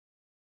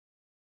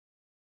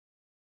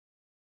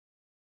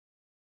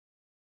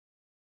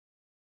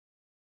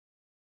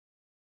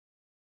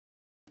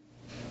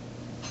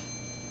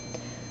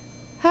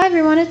Hi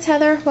everyone, it's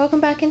Heather. Welcome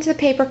back into the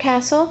Paper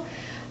Castle.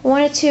 I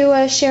wanted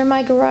to share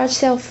my garage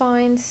sale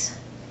finds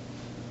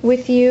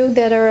with you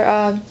that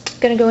are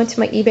going to go into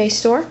my eBay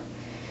store.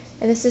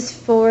 And this is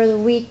for the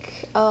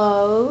week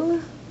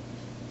of,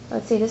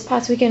 let's see, this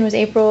past weekend was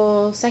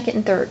April 2nd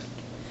and 3rd.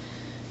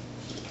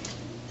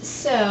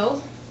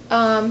 So,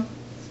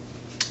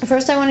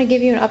 first I want to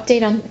give you an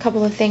update on a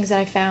couple of things that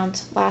I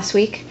found last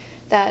week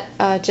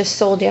that just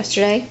sold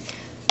yesterday.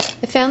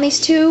 I found these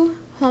two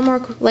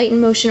Hallmark Light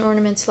in Motion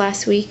ornaments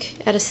last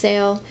week at a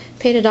sale.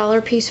 Paid $1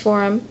 a piece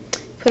for them.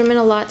 Put them in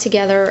a lot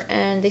together,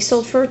 and they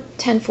sold for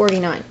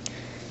 $10.49.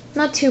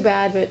 Not too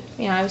bad, but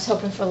you know, I was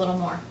hoping for a little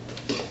more.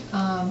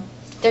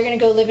 They're gonna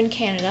go live in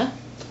Canada.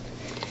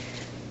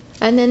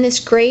 And then this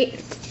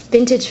great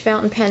vintage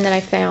fountain pen that I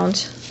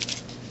found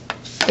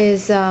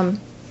is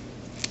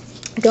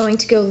going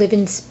to go live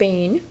in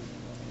Spain.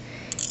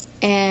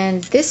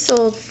 And this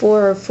sold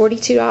for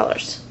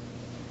 $42.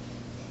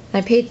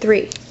 I paid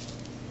 $3.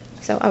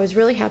 So I was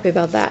really happy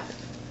about that.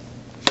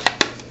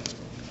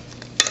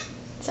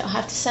 So I'll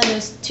have to send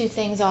those two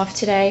things off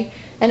today.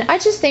 And I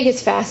just think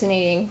it's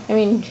fascinating. I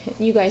mean,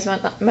 you guys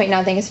might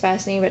not think it's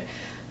fascinating, but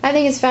I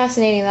think it's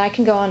fascinating that I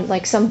can go on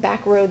like some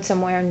back road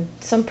somewhere in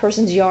some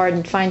person's yard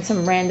and find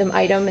some random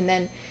item, and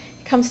then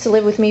it comes to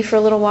live with me for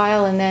a little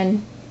while, and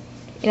then,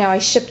 you know, I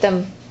ship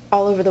them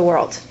all over the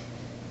world.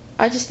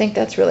 I just think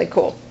that's really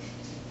cool.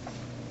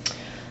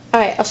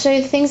 Alright, I'll show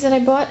you the things that I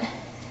bought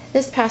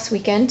this past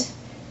weekend.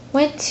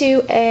 Went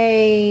to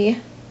a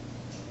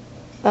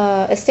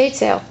estate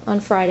sale on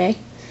Friday,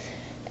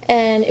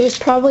 and it was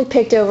probably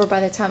picked over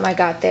by the time I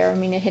got there. I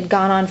mean, it had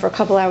gone on for a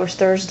couple hours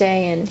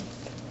Thursday, and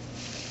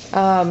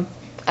I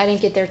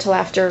didn't get there till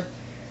after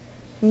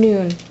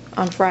noon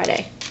on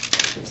Friday.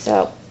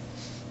 So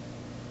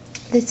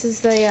this is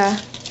the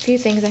few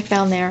things I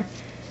found there.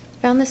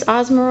 Found this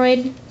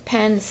Osmoroid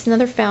pen. This is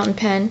another fountain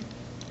pen.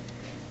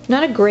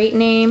 Not a great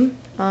name.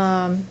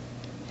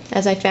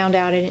 As I found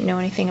out, I didn't know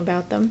anything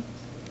about them.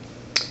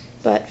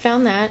 But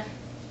found that,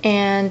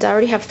 and I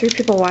already have 3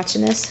 people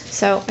watching this,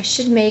 so I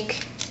should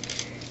make,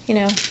 you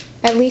know,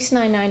 at least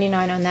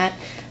 $9.99 on that.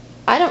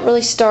 I don't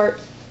really start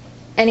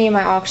any of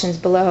my auctions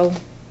below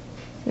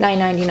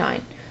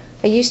 $9.99.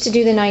 I used to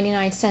do the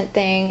 99-cent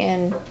thing,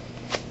 and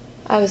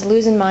I was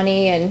losing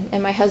money,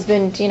 and my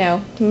husband, you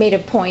know, made a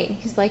point.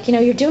 He's like, you know,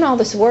 you're doing all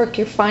this work,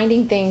 you're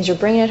finding things, you're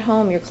bringing it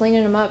home, you're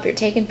cleaning them up, you're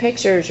taking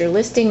pictures, you're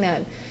listing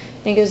them.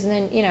 And he goes, and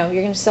then, you know,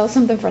 you're going to sell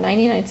something for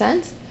 99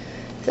 cents?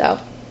 So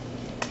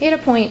he had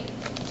a point.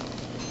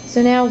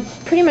 So now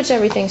pretty much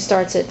everything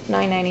starts at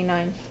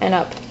 $9.99 and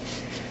up.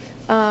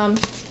 I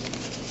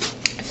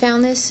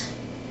found this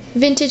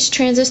vintage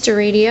transistor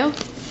radio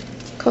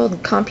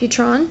called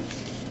Computron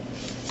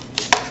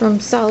from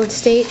Solid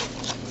State.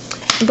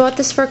 I bought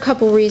this for a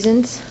couple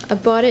reasons. I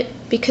bought it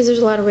because there's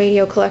a lot of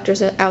radio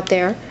collectors out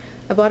there.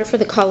 I bought it for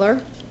the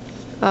color.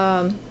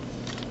 And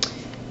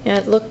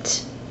it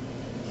looked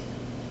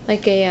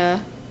like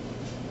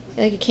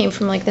like it came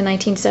from like the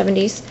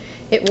 1970s.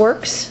 It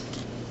works,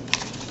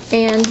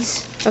 and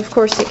of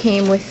course it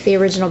came with the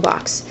original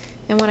box.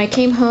 And when I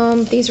came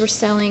home, these were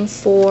selling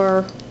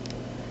for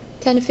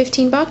 10 to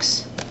 15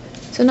 bucks,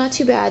 so not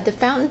too bad. The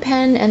fountain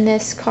pen and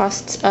this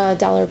costs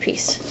 $1 a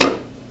piece.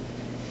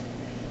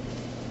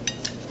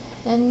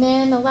 And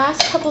then the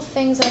last couple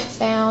things I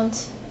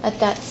found at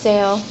that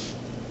sale,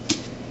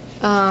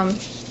 found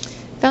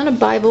a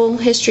Bible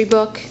history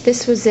book.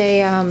 This was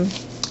a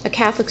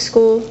Catholic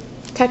school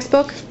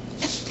textbook,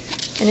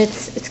 and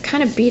it's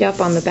kind of beat up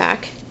on the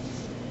back.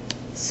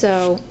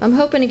 So I'm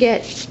hoping to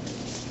get,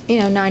 you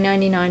know,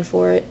 $9.99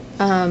 for it.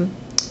 I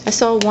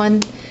saw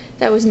one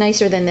that was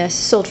nicer than this,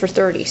 sold for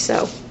 $30,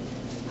 so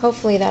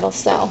hopefully that'll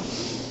sell.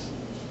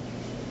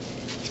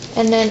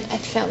 And then I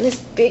found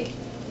this big,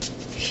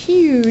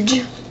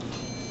 huge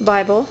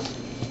Bible,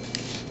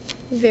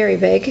 very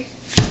big.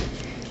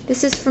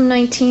 This is from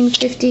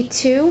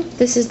 1952.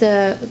 This is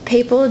the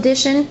Papal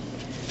edition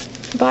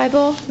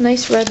Bible.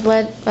 Nice red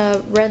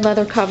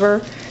leather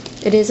cover.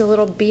 It is a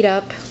little beat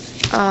up,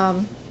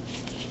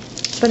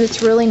 but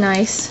it's really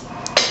nice.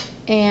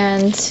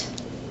 And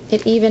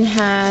it even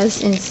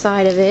has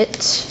inside of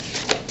it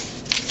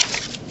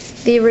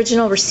the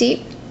original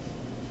receipt.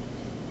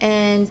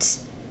 And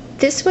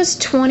this was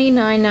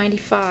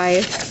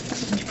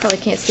 $29.95. You probably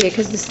can't see it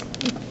because this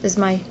is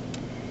my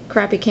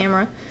crappy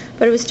camera,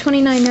 but it was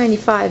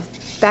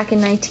 $29.95 back in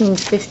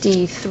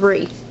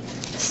 1953.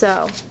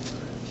 So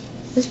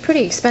it was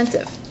pretty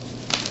expensive.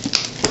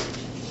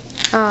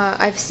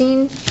 I've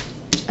seen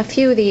a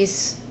few of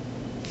these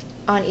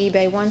on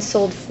eBay. One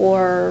sold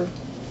for,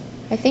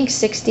 I think,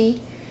 $60,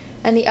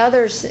 and the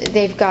others,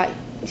 they've got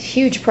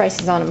huge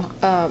prices on them,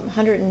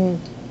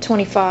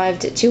 $125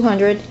 to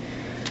 $200.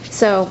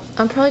 So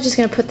I'm probably just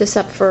going to put this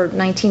up for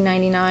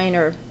 $19.99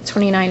 or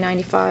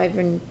 $29.95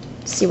 and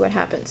see what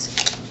happens.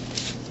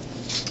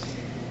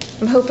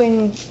 I'm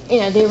hoping, you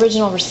know, the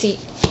original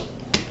receipt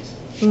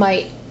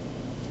might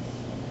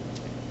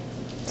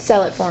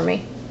sell it for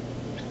me.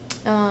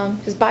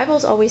 Because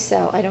Bibles always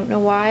sell. I don't know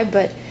why,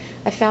 but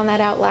I found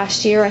that out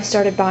last year. I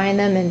started buying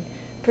them, and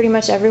pretty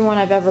much everyone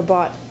I've ever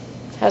bought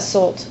has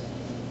sold.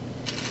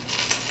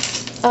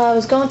 I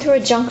was going through a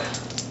junk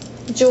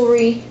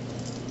jewelry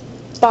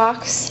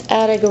box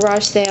at a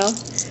garage sale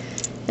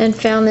and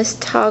found this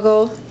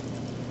toggle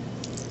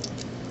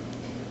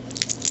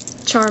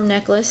charm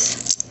necklace.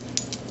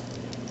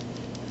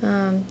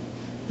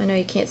 I know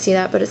you can't see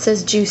that, but it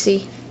says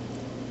Juicy.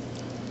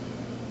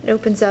 It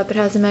opens up, it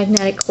has a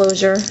magnetic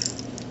closure.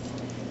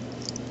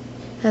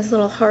 Has a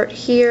little heart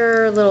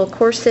here, a little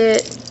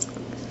corset,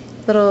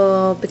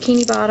 little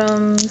bikini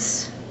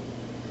bottoms,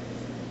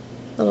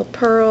 little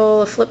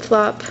pearl, a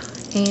flip-flop,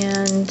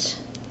 and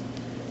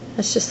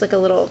that's just like a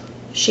little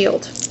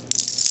shield.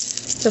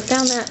 So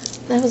found that.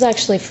 That was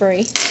actually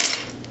free.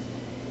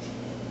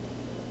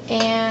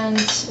 And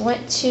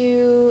went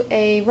to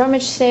a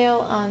rummage sale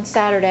on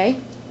Saturday.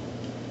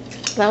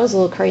 That was a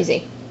little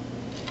crazy.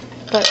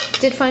 But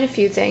did find a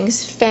few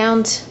things.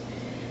 Found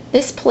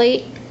this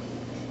plate.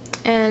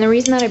 And the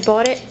reason that I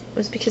bought it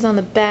was because on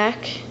the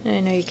back,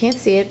 I know you can't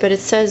see it, but it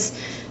says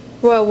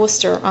Royal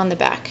Worcester on the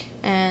back.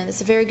 And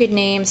it's a very good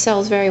name,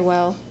 sells very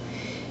well.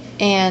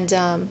 And, you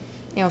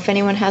know, if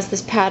anyone has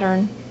this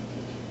pattern,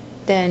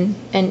 then,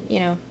 and, you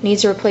know,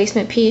 needs a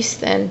replacement piece,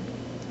 then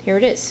here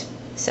it is.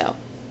 So,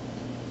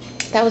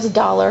 that was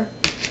 $1.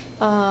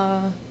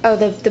 Oh,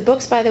 the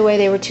books, by the way,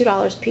 they were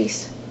 $2 a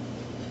piece.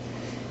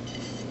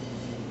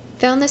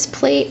 Found this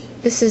plate.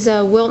 This is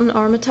a Wilton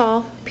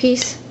Armitage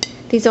piece.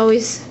 These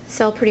always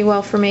sell pretty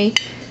well for me.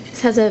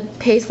 This has a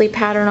paisley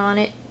pattern on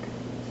it.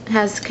 It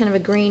has kind of a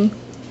green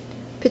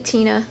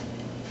patina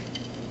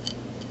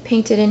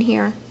painted in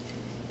here.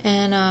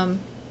 And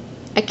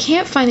I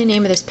can't find the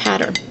name of this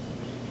pattern.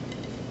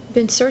 I've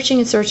been searching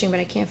and searching, but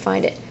I can't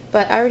find it.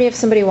 But I already have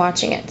somebody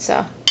watching it,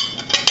 so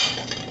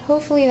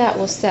hopefully that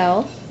will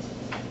sell.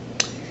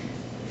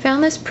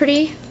 Found this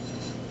pretty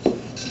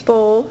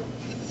bowl.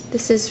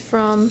 This is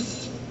from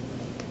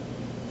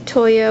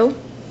Toyo,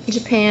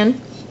 Japan.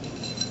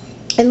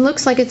 It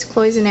looks like it's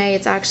cloisonne.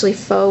 It's actually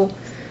faux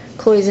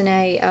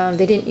cloisonne.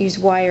 They didn't use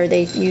wire.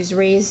 They used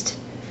raised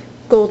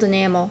gold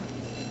enamel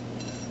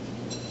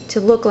to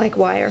look like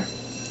wire.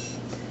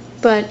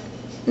 But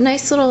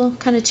nice little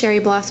kind of cherry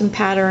blossom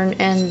pattern,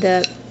 and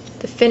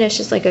the finish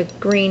is like a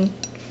green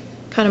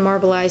kind of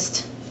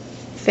marbleized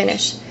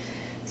finish.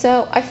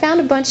 So I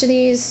found a bunch of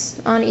these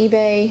on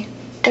eBay.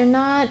 They're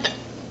not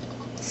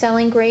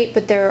selling great,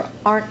 but there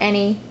aren't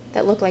any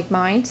that look like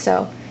mine,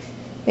 so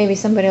maybe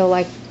somebody will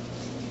like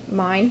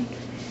mine.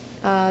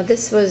 That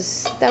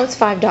was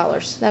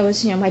 $5. That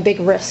was, you know, my big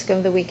risk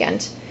of the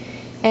weekend.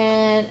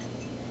 And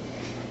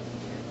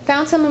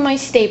found some of my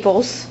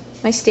staples,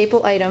 my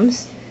staple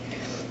items,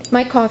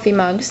 my coffee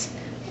mugs.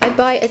 I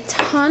buy a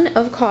ton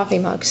of coffee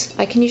mugs.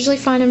 I can usually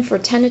find them for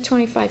 10 to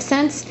 25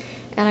 cents,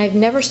 and I've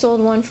never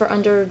sold one for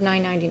under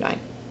 $9.99.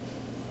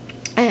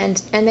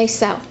 And they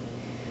sell.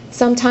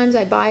 Sometimes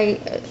I buy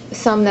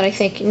some that I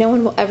think no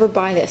one will ever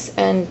buy this,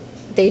 and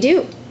they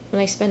do.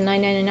 And I spend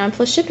 $9.99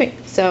 plus shipping.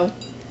 So,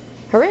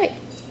 hooray!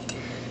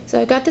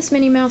 So I got this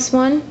Minnie Mouse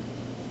one.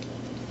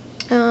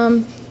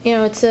 You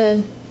know, it's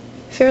a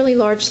fairly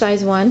large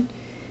size one.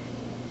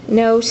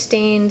 No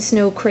stains,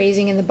 no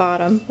crazing in the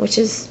bottom, which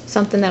is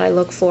something that I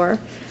look for.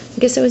 I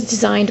guess it was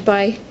designed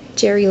by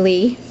Jerry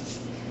Lee.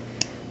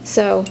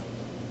 So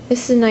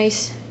this is a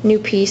nice new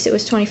piece. It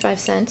was 25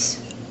 cents.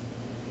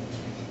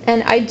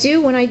 And I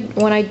do, when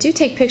I do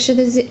take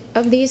pictures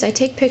of these, I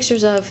take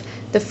pictures of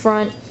the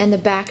front and the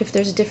back if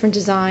there's a different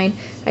design.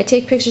 I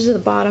take pictures of the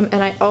bottom,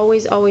 and I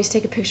always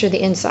take a picture of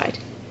the inside.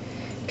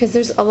 Because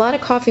there's a lot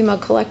of coffee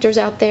mug collectors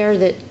out there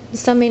that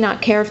some may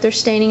not care if they're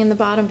staining in the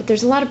bottom, but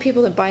there's a lot of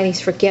people that buy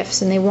these for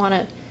gifts, and they want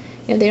to,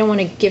 you know, they don't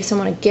want to give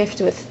someone a gift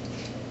with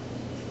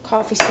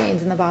coffee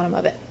stains in the bottom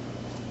of it.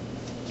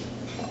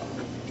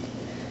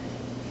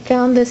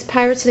 Found this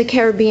Pirates of the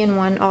Caribbean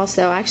one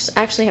also. I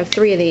actually have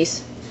 3 of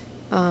these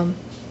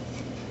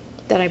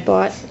that I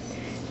bought.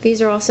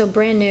 These are also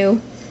brand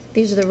new.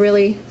 These are the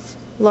really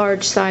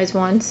large size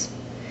ones.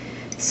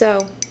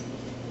 So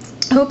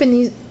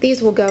hoping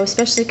these will go,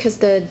 especially because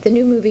the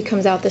new movie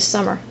comes out this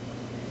summer.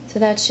 So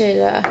that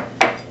should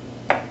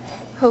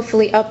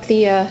hopefully up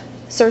the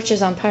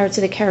searches on Pirates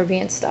of the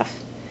Caribbean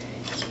stuff.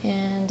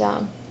 And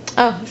oh,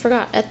 I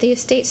forgot, at the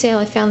estate sale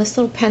I found this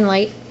little pen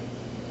light.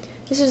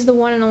 This is the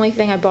one and only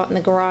thing I bought in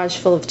the garage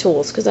full of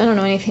tools, because I don't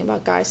know anything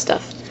about guy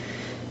stuff.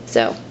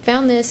 So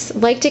found this,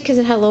 liked it because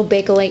it had a little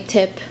Bakelite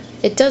tip.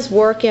 It does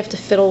work, you have to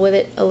fiddle with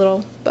it a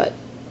little, but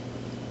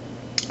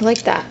I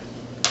like that.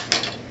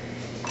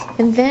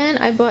 And then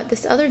I bought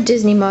this other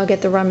Disney mug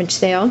at the rummage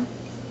sale.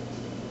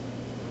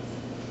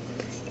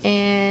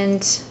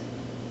 And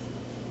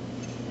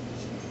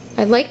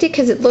I liked it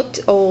because it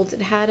looked old.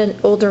 It had an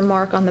older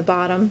mark on the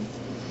bottom.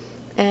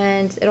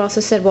 And it also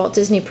said Walt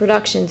Disney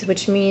Productions,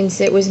 which means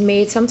it was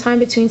made sometime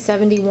between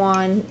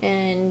 71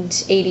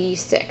 and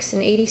 86.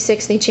 In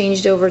 86 they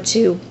changed over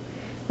to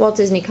Walt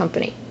Disney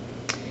Company.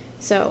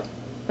 So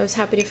I was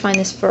happy to find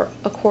this for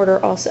a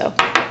quarter also.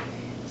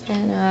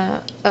 And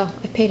oh,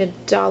 I paid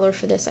 $1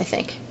 for this, I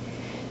think.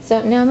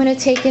 So now I'm going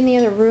to take in the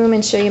other room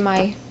and show you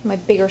my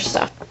bigger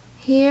stuff.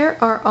 Here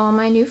are all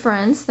my new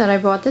friends that I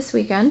bought this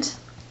weekend.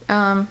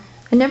 I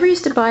never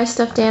used to buy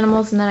stuffed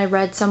animals, and then I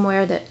read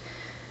somewhere that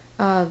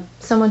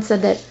someone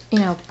said that, you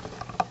know,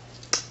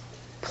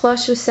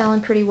 plush was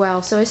selling pretty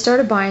well, so I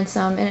started buying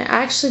some, and it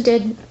actually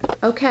did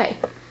okay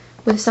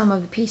with some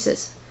of the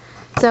pieces.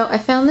 So I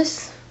found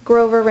this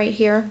Grover right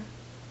here.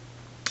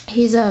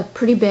 He's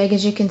pretty big,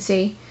 as you can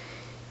see.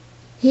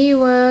 He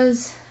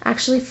was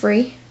actually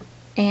free,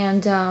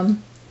 and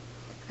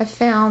I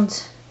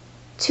found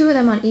 2 of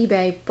them on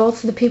eBay.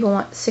 Both of the people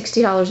want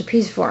 $60 a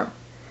piece for them.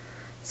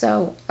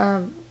 So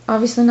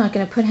obviously not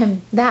going to put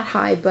him that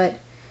high, but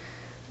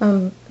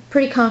I'm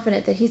pretty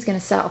confident that he's going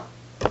to sell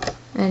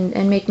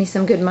and make me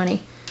some good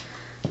money.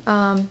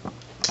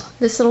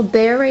 This little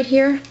bear right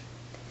here,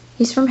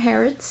 he's from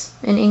Harrods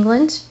in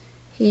England.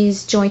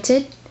 He's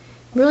jointed.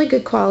 Really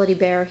good quality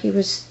bear. He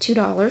was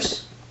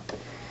 $2.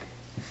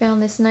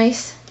 Found this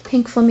nice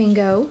pink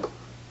flamingo,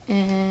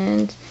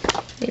 and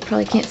you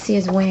probably can't see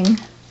his wing.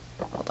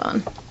 Hold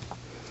on.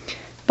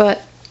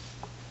 But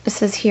it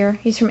says here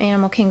he's from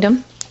Animal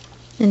Kingdom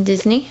in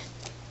Disney.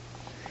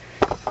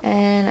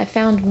 And I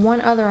found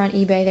one other on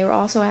eBay. They were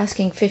also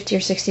asking $50 or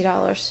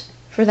 $60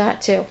 for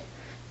that too,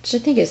 which I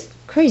think is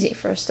crazy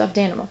for a stuffed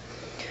animal.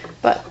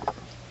 But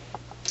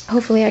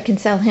hopefully I can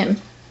sell him.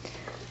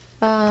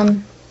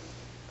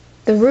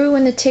 The Roo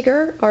and the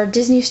Tigger are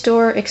Disney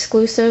Store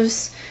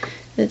exclusives.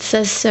 It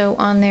says so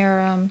on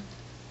their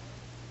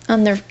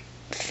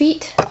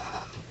feet.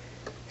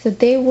 So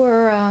they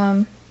were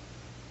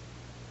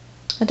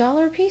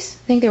 $1 a piece? I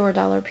think they were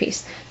 $1 a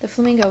piece. The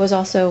flamingo was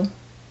also,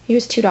 he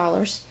was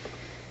 $2.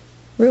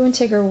 Roo and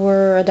Tigger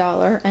were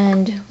 $1,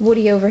 and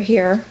Woody over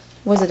here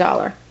was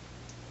 $1.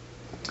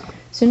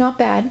 So not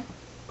bad.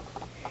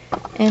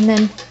 And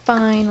then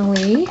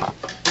finally,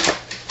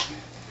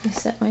 let me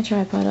set my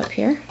tripod up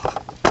here.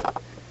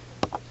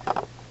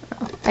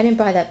 I didn't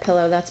buy that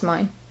pillow, that's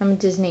mine. I'm a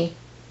Disney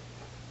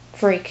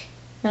freak,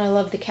 and I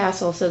love the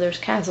castle, so there's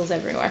castles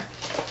everywhere.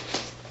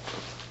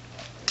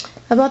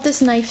 I bought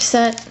this knife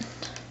set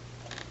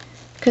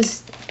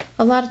because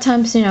a lot of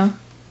times, you know,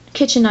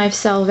 kitchen knives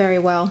sell very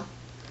well.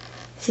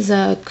 This is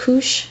a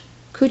Kusch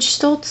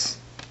Stoltz,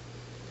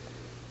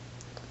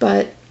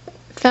 but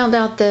found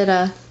out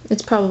that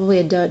it's probably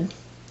a dud.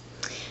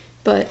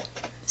 But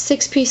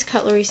 6-piece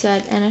cutlery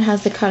set, and it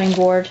has the cutting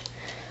board.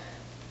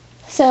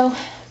 So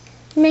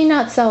may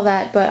not sell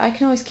that, but I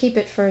can always keep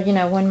it for, you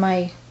know, when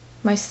my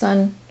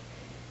son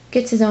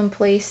gets his own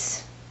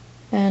place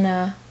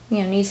and you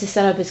know, needs to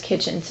set up his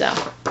kitchen, so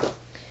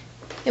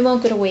it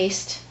won't go to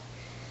waste.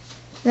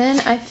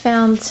 Then I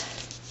found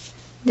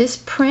this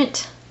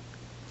print.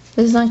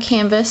 This is on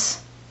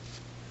canvas.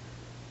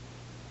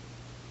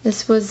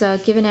 This was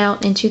given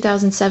out in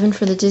 2007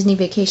 for the Disney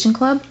Vacation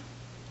Club.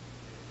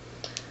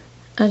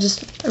 I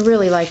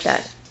really like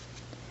that.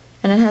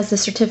 And it has the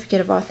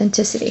certificate of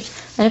authenticity.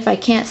 And if I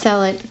can't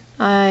sell it,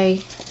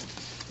 I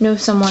know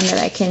someone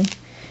that I can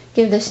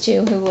give this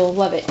to who will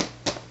love it.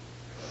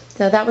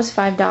 So that was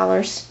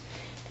 $5.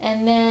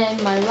 And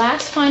then my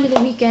last find of the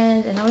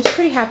weekend, and I was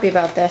pretty happy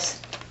about this.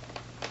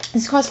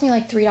 This cost me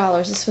like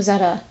 $3. This was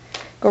at a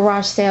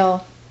garage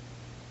sale,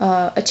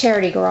 a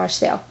charity garage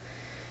sale.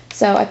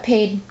 So I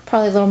paid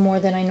probably a little more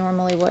than I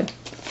normally would.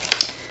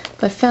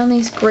 But I found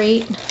this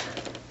great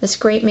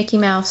Mickey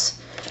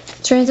Mouse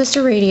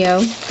transistor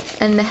radio,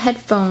 and the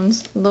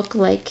headphones look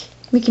like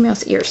Mickey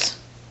Mouse ears.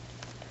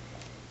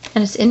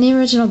 And it's in the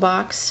original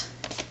box.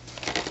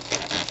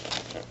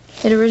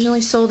 It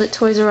originally sold at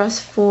Toys R Us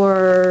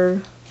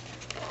for,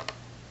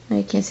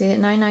 I can't see it,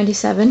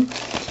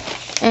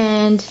 $9.97.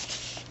 And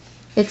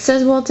it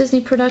says Walt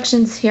Disney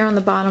Productions here on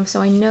the bottom,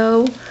 so I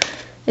know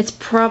it's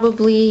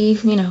probably,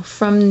 you know,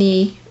 from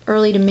the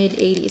early to mid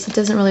 80s. It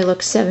doesn't really look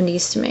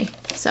 70s to me.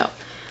 So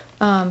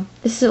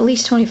this is at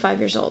least 25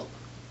 years old.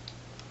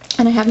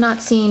 And I have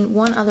not seen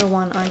one other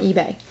one on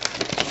eBay.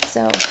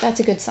 So that's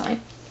a good sign.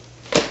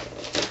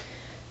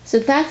 So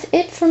that's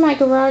it for my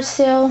garage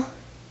sale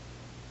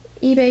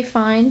eBay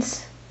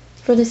finds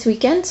for this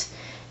weekend.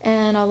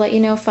 And I'll let you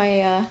know if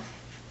I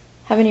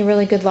have any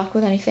really good luck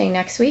with anything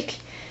next week.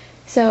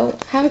 So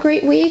have a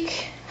great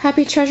week.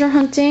 Happy treasure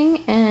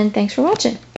hunting, and thanks for watching.